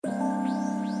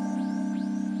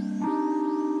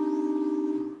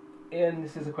again,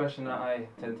 this is a question that I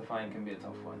tend to find can be a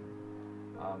tough one.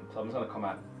 So I'm just going to come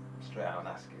out straight out and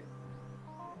ask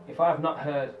it. If I have not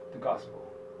heard the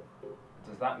gospel,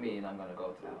 does that mean I'm going to go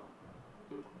to hell?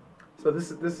 So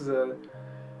this is a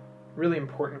really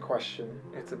important question.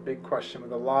 It's a big question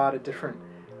with a lot of different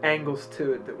angles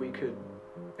to it that we could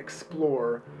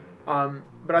explore.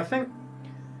 But I think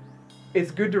it's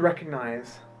good to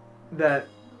recognize that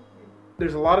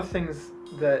there's a lot of things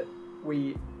that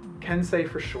we can say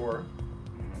for sure,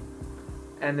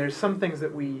 and there's some things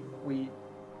that we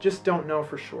just don't know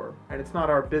for sure, and it's not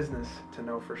our business to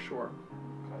know for sure.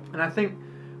 And I think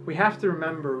we have to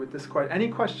remember with this any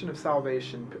question of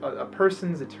salvation, a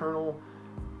person's eternal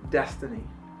destiny,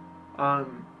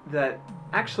 that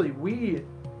actually we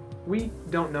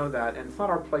don't know that, and it's not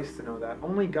our place to know that.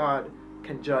 Only God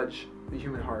can judge the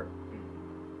human heart.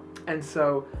 And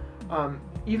so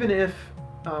even if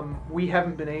we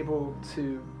haven't been able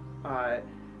to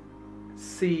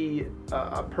see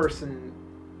a person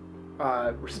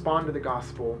respond to the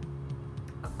gospel,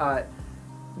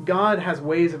 God has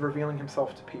ways of revealing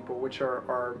himself to people which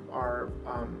are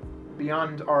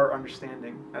beyond our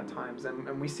understanding at times.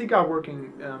 And we see God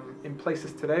working in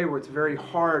places today where it's very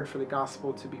hard for the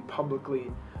gospel to be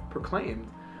publicly proclaimed.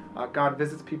 God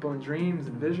visits people in dreams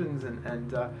and visions,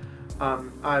 and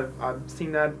I've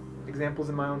seen that examples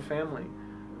in my own family.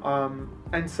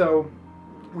 And so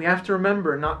we have to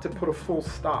remember not to put a full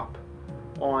stop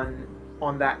on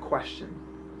that question.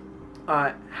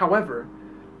 However,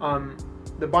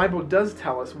 the Bible does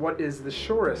tell us what is the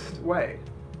surest way,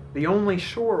 the only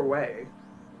sure way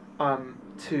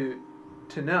to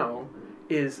know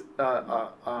is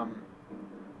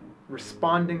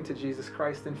responding to Jesus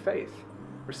Christ in faith,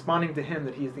 responding to him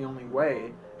that he is the only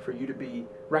way for you to be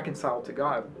reconciled to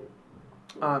God.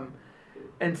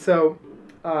 And so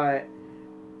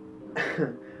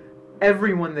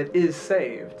everyone that is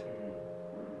saved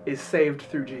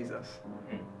through Jesus.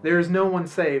 There is no one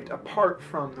saved apart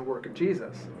from the work of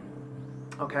Jesus.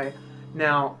 Okay?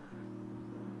 Now,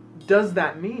 does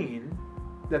that mean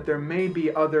that there may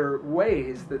be other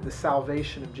ways that the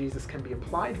salvation of Jesus can be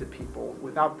applied to people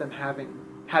without them having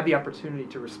had the opportunity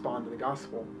to respond to the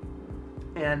gospel?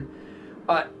 And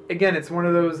again, it's one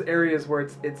of those areas where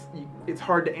it's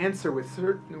hard to answer with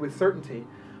certainty.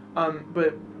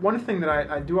 But one thing that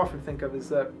I do often think of is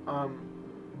that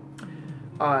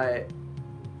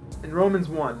in Romans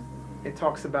 1, it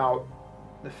talks about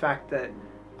the fact that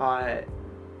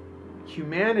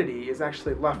humanity is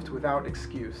actually left without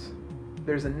excuse.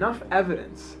 There's enough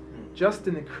evidence just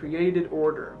in the created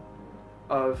order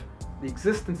of the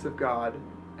existence of God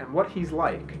and what he's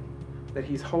like, that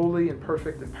he's holy and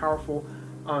perfect and powerful.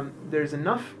 There's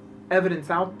enough evidence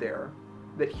out there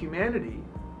that humanity,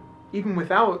 even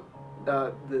without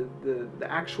the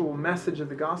actual message of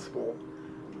the gospel,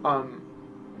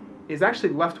 is actually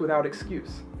left without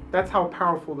excuse. That's how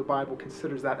powerful the Bible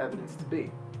considers that evidence to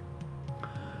be.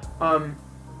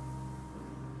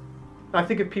 I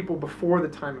think of people before the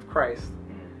time of Christ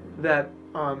that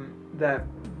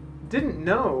didn't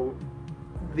know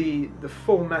the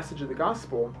full message of the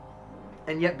gospel,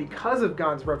 and yet because of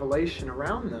God's revelation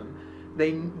around them,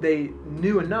 they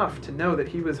knew enough to know that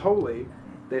he was holy,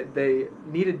 that they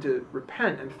needed to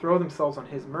repent and throw themselves on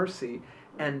his mercy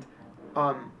and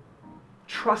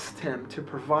trust him to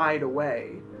provide a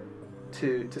way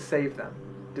to save them,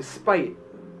 despite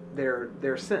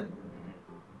their sin.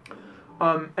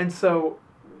 And so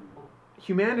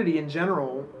humanity in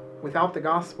general, without the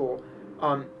gospel,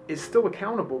 is still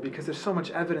accountable because there's so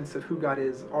much evidence of who God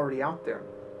is already out there.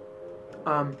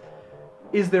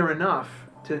 Is there enough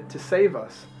to save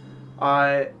us?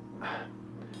 The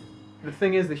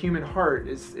thing is, the human heart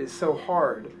is so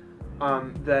hard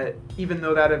that even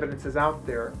though that evidence is out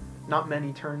there, not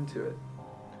many turn to it.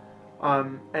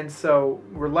 And so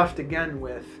we're left again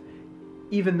with,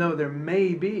 even though there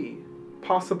may be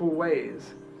possible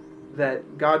ways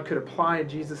that God could apply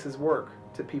Jesus' work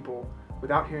to people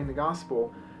without hearing the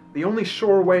gospel, the only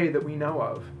sure way that we know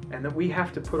of, and that we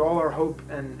have to put all our hope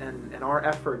and our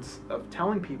efforts of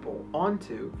telling people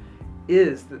onto,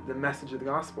 is the message of the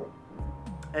gospel.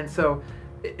 And so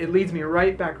it leads me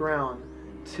right back around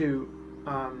to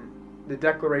the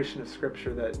declaration of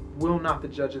Scripture that will not the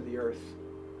judge of the earth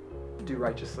do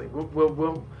righteously?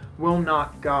 Will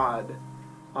not God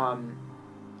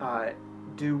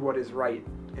do what is right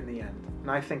in the end?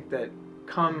 And I think that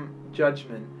come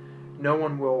judgment, no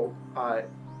one will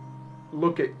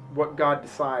look at what God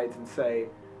decides and say,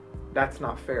 that's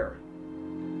not fair.